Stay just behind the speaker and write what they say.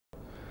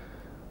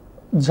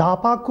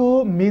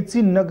झापाको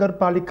मेची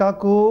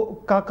नगरपालिकाको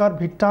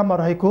काकरभिट्टामा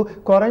रहेको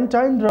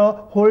क्वारेन्टाइन र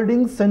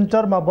होल्डिङ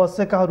सेन्टरमा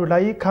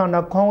बसेकाहरूलाई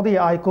खाना खुवाउँदै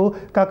आएको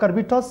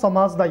काकरभिट्टा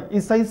समाजलाई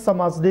इसाई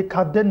समाजले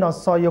खाद्यान्न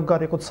सहयोग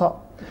गरेको छ।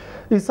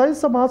 इसाई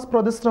समाज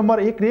प्रदेश नम्बर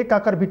 1 ले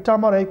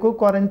काकरभिट्टामा रहेको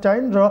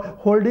क्वारेन्टाइन र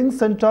होल्डिङ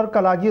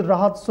सेन्टरका लागि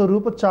राहत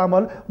स्वरूप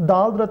चामल,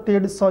 दाल र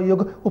तेल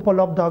सहयोग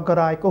उपलब्ध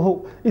गराएको हो।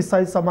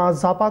 इसाई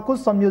समाज झापाको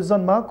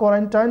संयोजनमा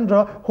क्वारेन्टाइन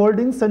र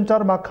होल्डिङ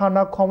सेन्टरमा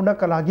खाना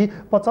खुवाउनका लागि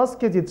 50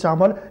 केजी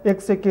चामल,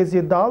 100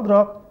 केजी दाल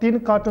र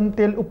 3 कार्टुन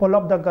तेल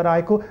उपलब्ध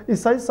गराएको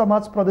इसाई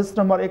समाज प्रदेश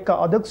नम्बर 1 का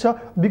अध्यक्ष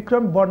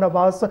विक्रम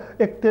वर्णवास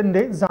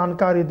एक्तेनले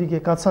जानकारी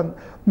दिएका छन्।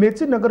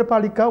 मेची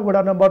नगरपालिका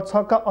वडा नम्बर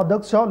 6 का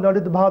अध्यक्ष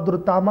ललित बहादुर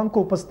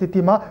तामाङको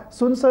उपस्थितिमा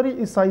सुनसरी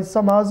इसाई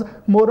समाज,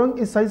 मोरङ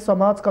इसाई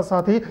समाजका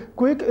साथै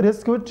क्विक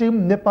रेस्क्यु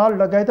टिम नेपाल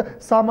लगायत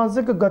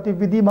सामाजिक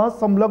गतिविधिमा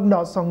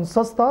संलग्न सङ्घ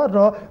संस्था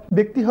र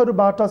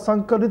व्यक्तिहरूबाट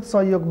सङ्कलित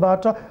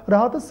सहयोगबाट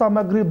राहत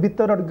सामग्री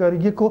वितरण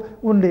गरिएको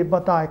उनले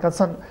बताएका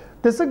छन्।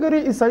 त्यसैगरी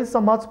इसाई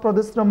समाज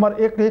प्रदेश नम्बर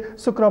 1 ले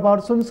शुक्रबार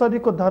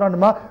सुनसरीको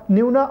धरानमा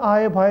न्यून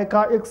आय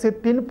भएका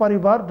 103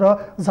 परिवार र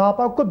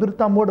झापाको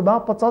बिर्तामोडमा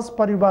 50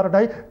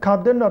 परिवारलाई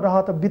खाद्यान्न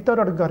राहत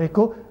वितरण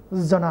गरेको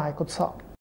जनाएको छ।